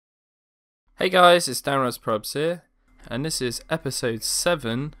Hey guys, it's DanRobzProbz here, and this is episode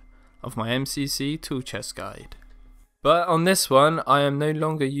 7 of my MCC tool chest guide. But on this one, I am no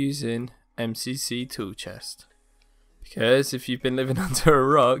longer using MCC tool chest, because if you've been living under a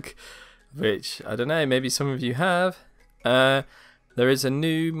rock, which I don't know, maybe some of you have, there is a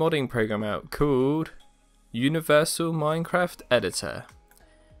new modding program out called Universal Minecraft Editor.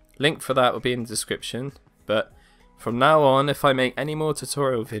 Link for that will be in the description, but from now on, if I make any more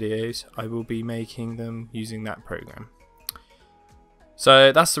tutorial videos, I will be making them using that program.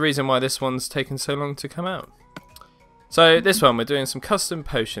 So that's the reason why this one's taken so long to come out. So this one, we're doing some custom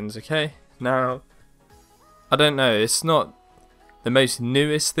potions, okay? Now, I don't know, it's not the most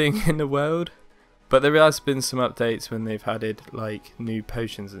newest thing in the world, but there has been some updates when they've added like new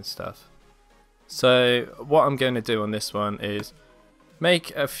potions and stuff. So what I'm going to do on this one is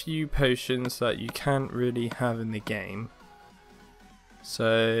make a few potions that you can't really have in the game.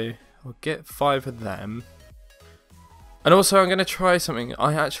 So I'll get 5 of them. And also I'm going to try something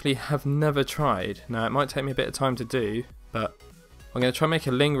I actually have never tried. Now it might take me a bit of time to do, but I'm going to try and make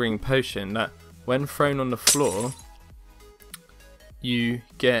a lingering potion that when thrown on the floor, you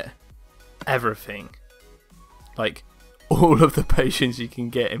get everything. Like all of the potions you can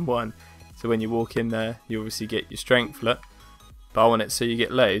get in one. So when you walk in there, you obviously get your strength, look. But I want it so you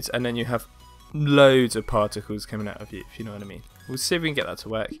get loads, and then you have loads of particles coming out of you, if you know what I mean. We'll see if we can get that to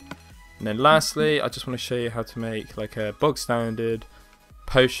work. And then lastly, I just want to show you how to make like a bog standard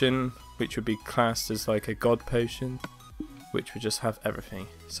potion, which would be classed as like a god potion, which would just have everything.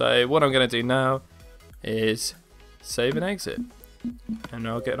 So what I'm going to do now is save and exit, and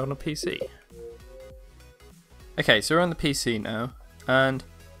I'll get on a PC. Okay, so we're on the PC now, and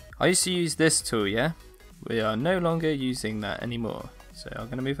I used to use this tool, yeah? We are no longer using that anymore. So I'm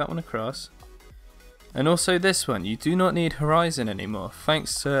going to move that one across. And also this one, you do not need Horizon anymore,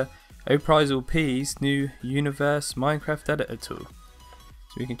 thanks to WIKI's new Universe Minecraft Editor tool.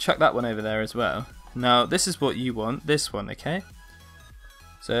 So we can chuck that one over there as well. Now this is what you want, this one, okay?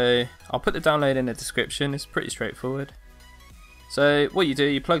 So I'll put the download in the description, it's pretty straightforward. So what you do,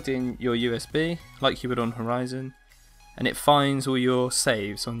 you plugged in your USB, like you would on Horizon, and it finds all your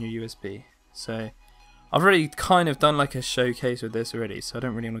saves on your USB. So I've already kind of done like a showcase with this already, so I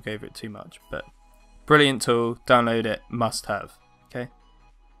don't really want to go over it too much, but brilliant tool, download it, must have, okay?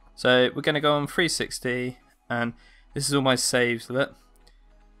 So we're going to go on 360, and this is all my saves, look,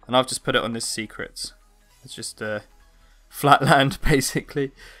 and I've just put it on this secrets. It's just flat land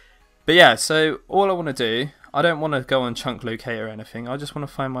basically. But yeah, so all I want to do, I don't want to go on chunk locator or anything, I just want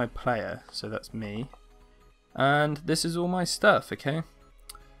to find my player, so that's me, and this is all my stuff, okay?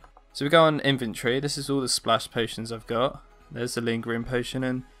 So we go on inventory, this is all the splash potions I've got. There's the lingering potion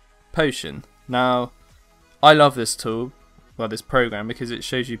and potion. Now, I love this tool, well this program, because it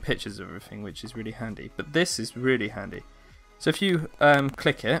shows you pictures of everything, which is really handy. But this is really handy. So if you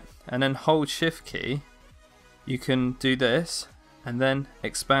click it and then hold shift key, you can do this and then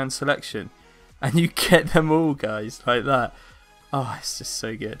expand selection. And you get them all, guys, like that. Oh, it's just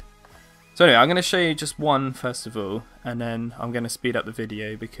so good. So anyway, I'm going to show you just one first of all, and then I'm going to speed up the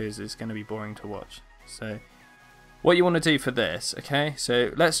video because it's going to be boring to watch. So what you want to do for this, okay,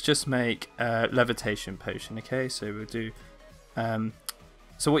 so let's just make a levitation potion, okay, so we'll do,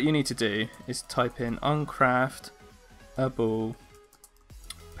 so what you need to do is type in uncraftable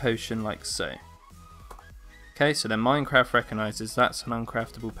potion like so. Okay, so then Minecraft recognises that's an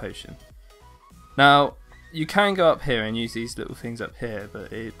uncraftable potion. Now, you can go up here and use these little things up here,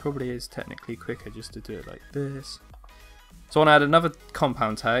 but it probably is technically quicker just to do it like this. So I want to add another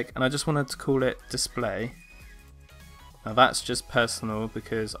compound tag, and I just wanted to call it display. Now that's just personal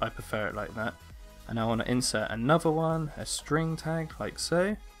because I prefer it like that. And I want to insert another one, a string tag like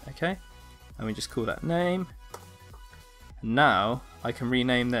so, okay? And we just call that name. And now I can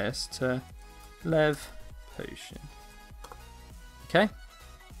rename this to Lev Potion. Okay?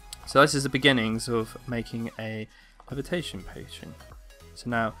 So this is the beginnings of making a levitation potion. So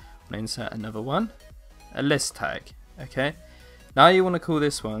now I'm going to insert another one, a list tag, okay? Now you want to call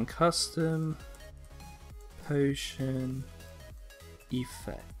this one custom potion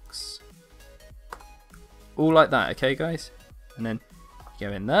effects. All like that, okay guys? And then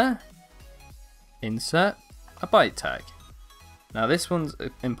go in there, insert a byte tag. Now this one's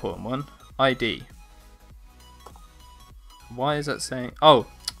an important one, ID. Why is that saying, oh,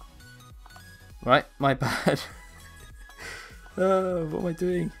 right, my bad. Oh, what am I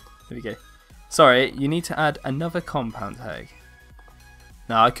doing? There we go. Sorry, you need to add another compound tag.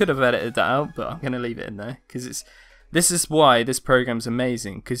 Now I could have edited that out, but I'm going to leave it in there because this is why this program's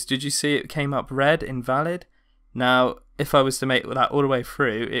amazing. Because did you see it came up red, invalid? Now, if I was to make that all the way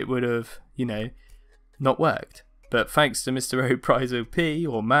through, it would have, you know, not worked. But thanks to Mr. O'Prize OP,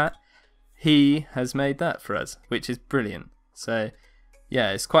 or Matt, he has made that for us, which is brilliant. So,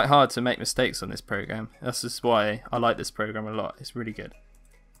 yeah, it's quite hard to make mistakes on this program. That's just why I like this program a lot. It's really good.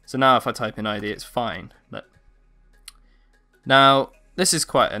 So now if I type in ID, it's fine. Look. Now, this is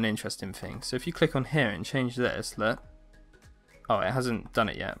quite an interesting thing. So if you click on here and change this, look. Oh, it hasn't done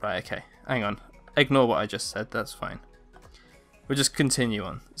it yet. Right, okay. Hang on. Ignore what I just said. That's fine. We'll just continue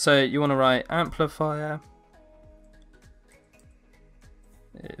on. So you want to write amplifier.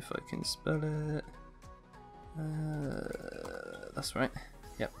 If I can spell it. That's right.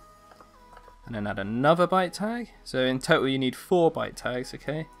 Yep. And then add another byte tag. So in total you need 4 byte tags,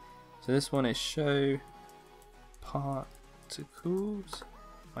 okay? So this one is show particles,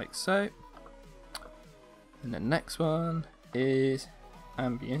 like so. And the next one is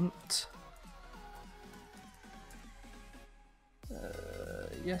ambient.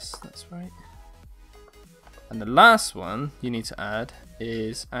 Yes, that's right. And the last one you need to add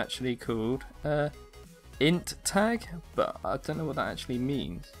is actually called int tag, but I don't know what that actually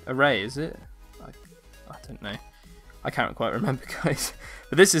means. Array, is it? I don't know. I can't quite remember, guys.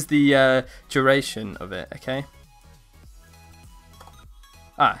 But this is the duration of it, okay?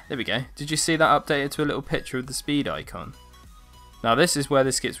 Ah, there we go. Did you see that updated to a little picture of the speed icon? Now this is where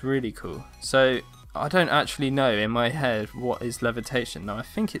this gets really cool. So I don't actually know in my head what is levitation. Now I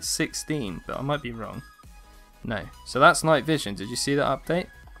think it's 16, but I might be wrong. No. So that's night vision. Did you see that update?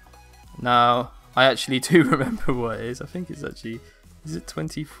 Now I actually do remember what it is. I think it's actually, is it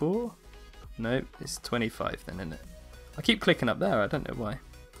 24? No, it's 25 then, isn't it? I keep clicking up there, I don't know why.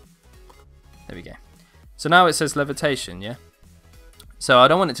 There we go. So now it says levitation, yeah? So I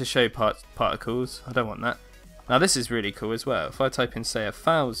don't want it to show particles, I don't want that. Now this is really cool as well. If I type in, say,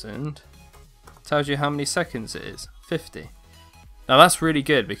 1000, it tells you how many seconds it is, 50. Now that's really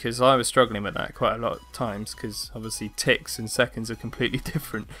good because I was struggling with that quite a lot of times because obviously ticks and seconds are completely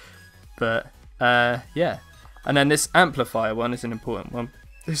different. But yeah. And then this amplifier one is an important one.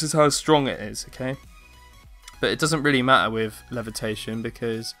 This is how strong it is, okay? But it doesn't really matter with levitation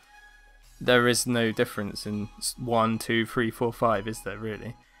because there is no difference in 1, 2, 3, 4, 5, is there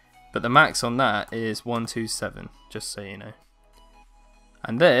really? But the max on that is 127, just so you know.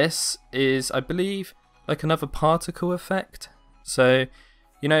 And this is, I believe, like another particle effect. So,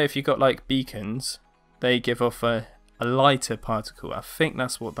 you know, if you've got like beacons, they give off a lighter particle. I think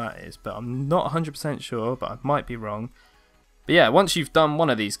that's what that is, but I'm not 100% sure, but I might be wrong. But yeah, once you've done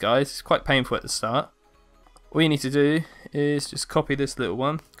one of these guys, it's quite painful at the start. All you need to do is just copy this little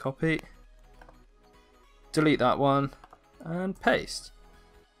one, copy, delete that one, and paste.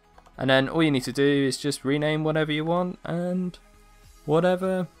 And then all you need to do is just rename whatever you want and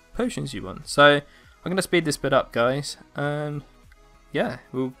whatever potions you want. So I'm going to speed this bit up, guys, and yeah,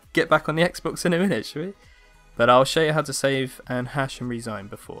 we'll get back on the Xbox in a minute, shall we? But I'll show you how to save and hash and resign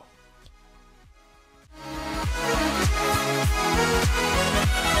before.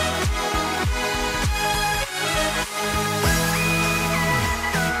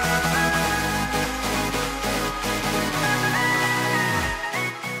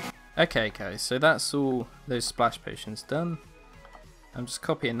 Okay guys, so that's all those splash potions done. I'm just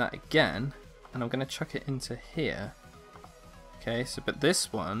copying that again and I'm going to chuck it into here. Okay, so but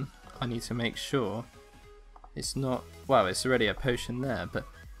this one I need to make sure it's not, well, it's already a potion there, but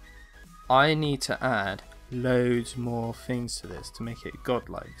I need to add loads more things to this to make it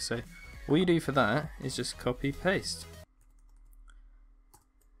godlike. So all you do for that is just copy paste.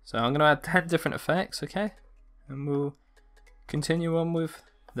 So I'm going to add 10 different effects, okay, and we'll continue on with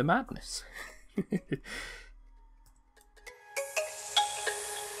the madness.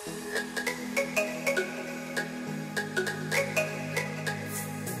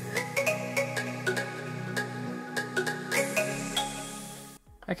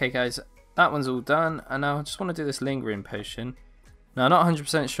 Okay guys, that one's all done, and now I just want to do this lingering potion. Now I'm not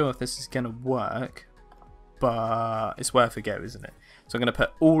 100% sure if this is going to work, but it's worth a go, isn't it? So I'm going to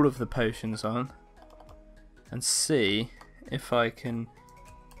put all of the potions on and see if I can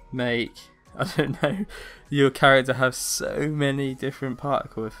make, I don't know, your character have so many different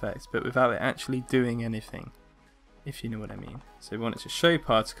particle effects but without it actually doing anything, if you know what I mean. So we want it to show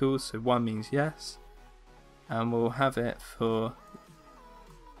particles, so 1 means yes, and we'll have it for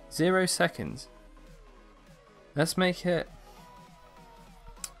 0 seconds. Let's make it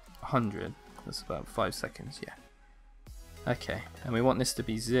 100, that's about 5 seconds, yeah. Okay, and we want this to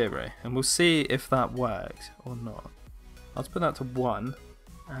be 0, and we'll see if that works or not. I'll put that to 1,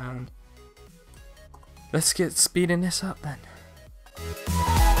 and let's get speeding this up then.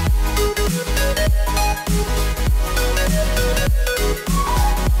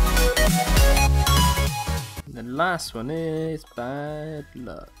 The last one is bad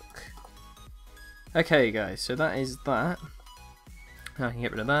luck. Okay guys, so that is that. Now I can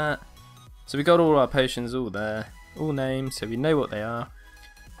get rid of that. So we got all our potions all there, all named, so we know what they are.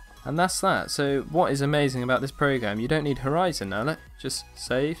 And that's that. So what is amazing about this program, you don't need Horizon now, look. Just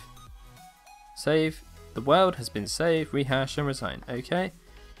save. Save. The world has been saved, rehash and resign. Okay.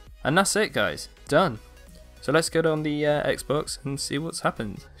 And that's it guys, done. So let's go on the Xbox and see what's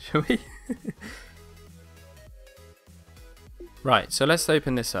happened, shall we? Right, so let's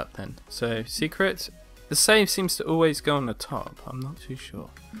open this up then. So secret, the save seems to always go on the top, I'm not too sure.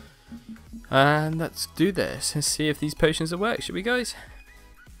 And let's do this and see if these potions will work, shall we guys?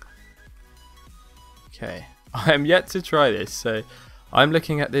 Okay, I am yet to try this, so I'm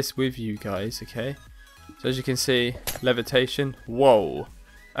looking at this with you guys, okay? So as you can see, levitation, whoa.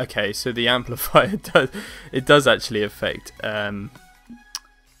 Okay, so the amplifier does actually affect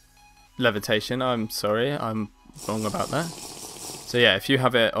levitation. I'm sorry, I'm wrong about that. So yeah, if you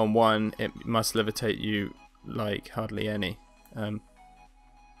have it on 1, it must levitate you like hardly any.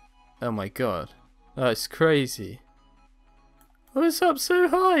 Oh my god, that's crazy. Oh, it's up so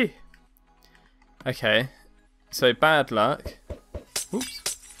high. Okay, so bad luck. Oops.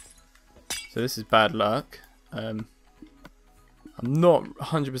 So this is bad luck. I'm not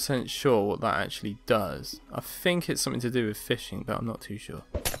 100% sure what that actually does. I think it's something to do with fishing, but I'm not too sure.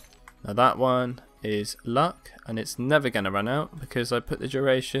 Now that one is luck, and it's never going to run out because I put the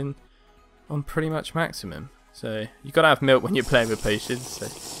duration on pretty much maximum. So you got to have milk when you're playing with potions. So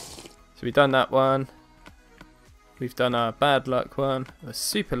we've done that one. We've done our bad luck one, a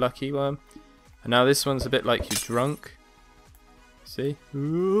super lucky one, and now this one's a bit like you're drunk. See?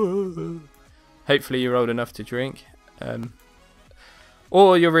 Hopefully you're old enough to drink.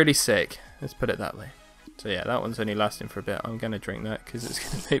 Or you're really sick, let's put it that way. So yeah, that one's only lasting for a bit. I'm going to drink that because it's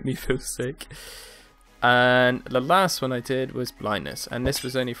going to make me feel sick. And the last one I did was blindness, and this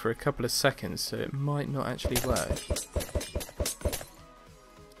was only for a couple of seconds, so it might not actually work.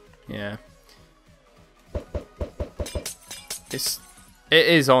 Yeah. It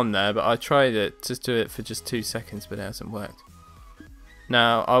is on there, but I tried it to do it for just 2 seconds, but it hasn't worked.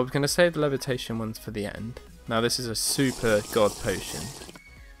 Now, I was going to save the levitation ones for the end. Now this is a super god potion.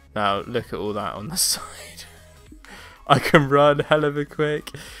 Now look at all that on the side. I can run hell of a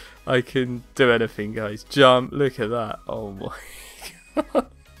quick. I can do anything guys. Jump, look at that. Oh my god.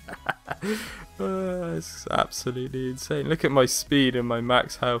 It's absolutely insane. Look at my speed and my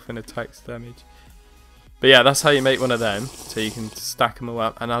max health and attacks damage. But yeah, that's how you make one of them. So you can stack them all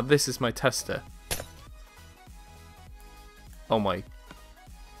up. And now this is my tester. Oh my.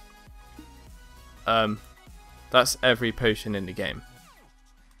 That's every potion in the game.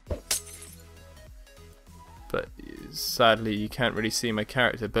 But sadly you can't really see my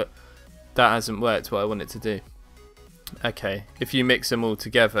character, but that hasn't worked what I want it to do. Okay, if you mix them all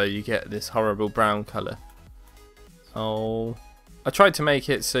together you get this horrible brown colour. Oh, I tried to make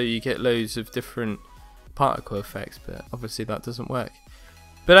it so you get loads of different particle effects, but obviously that doesn't work.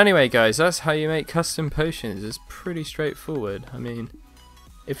 But anyway guys, that's how you make custom potions. It's pretty straightforward. I mean,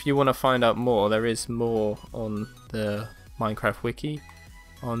 if you want to find out more, there is more on the Minecraft wiki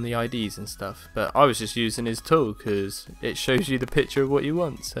on the IDs and stuff, but I was just using his tool because it shows you the picture of what you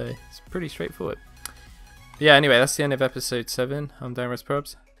want, so it's pretty straightforward. But yeah, anyway, that's the end of episode 7. I'm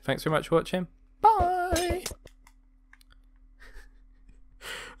DanRobzProbz. Thanks very much for watching. Bye!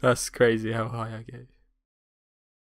 That's crazy how high I go.